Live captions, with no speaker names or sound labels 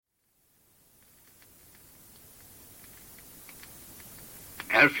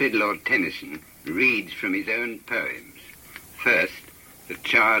Alfred Lord Tennyson reads from his own poems. First, the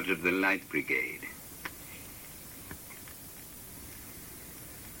charge of the Light Brigade.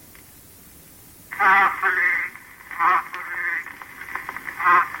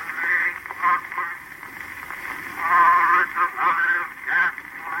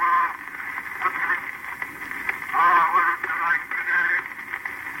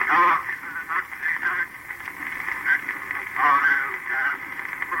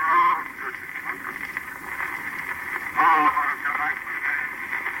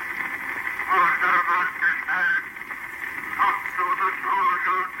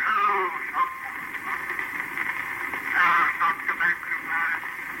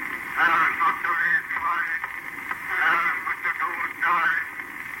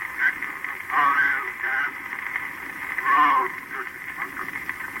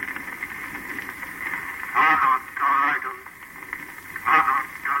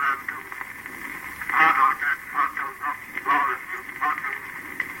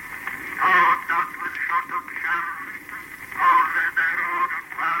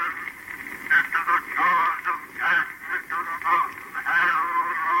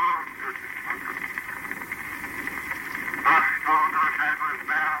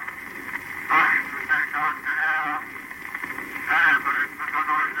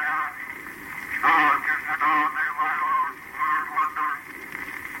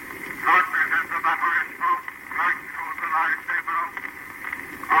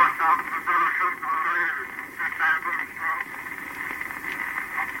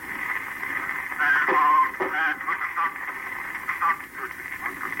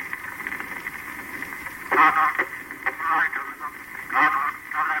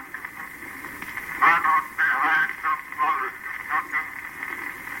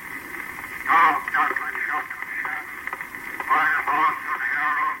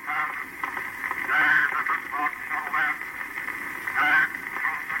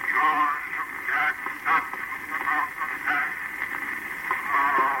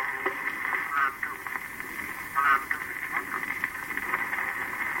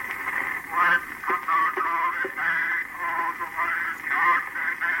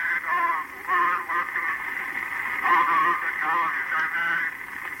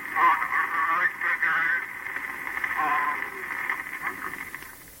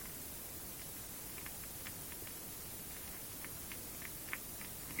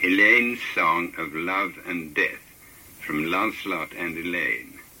 Elaine's Song of Love and Death, from Lancelot and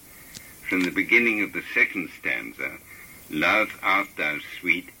Elaine. From the beginning of the second stanza, love art thou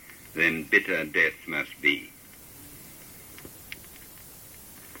sweet, then bitter death must be.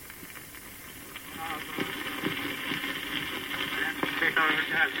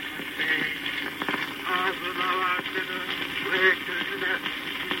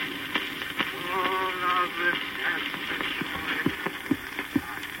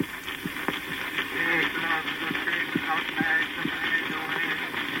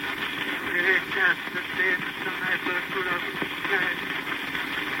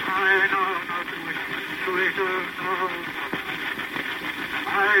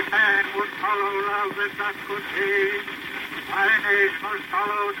 My man would follow love if that could be. My name must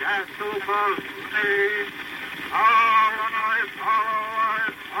follow death to false name.